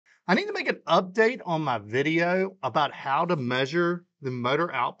I need to make an update on my video about how to measure the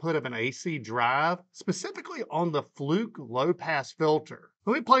motor output of an AC drive, specifically on the Fluke low pass filter.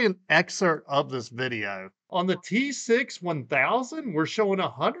 Let me play an excerpt of this video. On the T6 1000, we're showing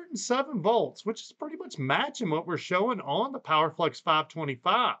 107 volts, which is pretty much matching what we're showing on the PowerFlex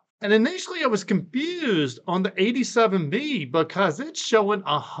 525. And initially I was confused on the 87V because it's showing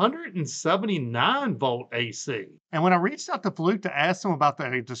 179 volt AC. And when I reached out to Fluke to ask them about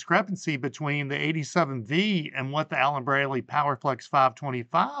the discrepancy between the 87V and what the Allen Bradley PowerFlex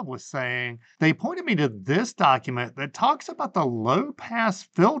 525 was saying, they pointed me to this document that talks about the low pass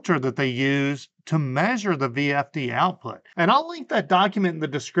filter that they use to measure the VFD output. And I'll link that document in the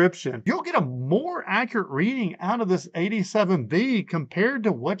description. You'll get a more accurate reading out of this 87V compared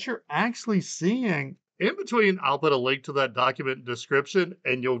to what you're actually seeing. In between, I'll put a link to that document description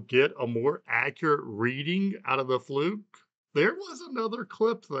and you'll get a more accurate reading out of the Fluke. There was another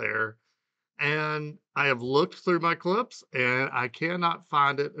clip there, and I have looked through my clips and I cannot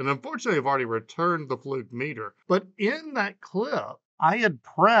find it. And unfortunately, I've already returned the Fluke meter. But in that clip, I had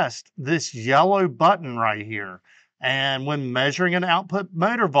pressed this yellow button right here. And when measuring an output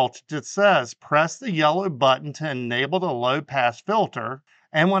motor voltage, it says press the yellow button to enable the low pass filter.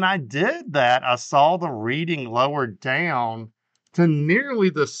 And when I did that, I saw the reading lowered down to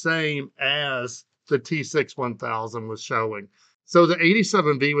nearly the same as the T6 1000 was showing. So the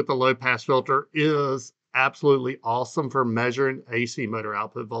 87V with the low pass filter is absolutely awesome for measuring AC motor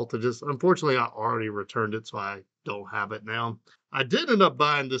output voltages. Unfortunately, I already returned it, so I don't have it now. I did end up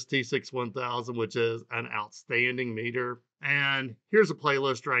buying this T6 1000, which is an outstanding meter. And here's a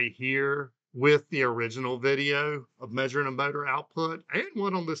playlist right here with the original video of measuring a motor output and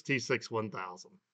one on this T6 1000.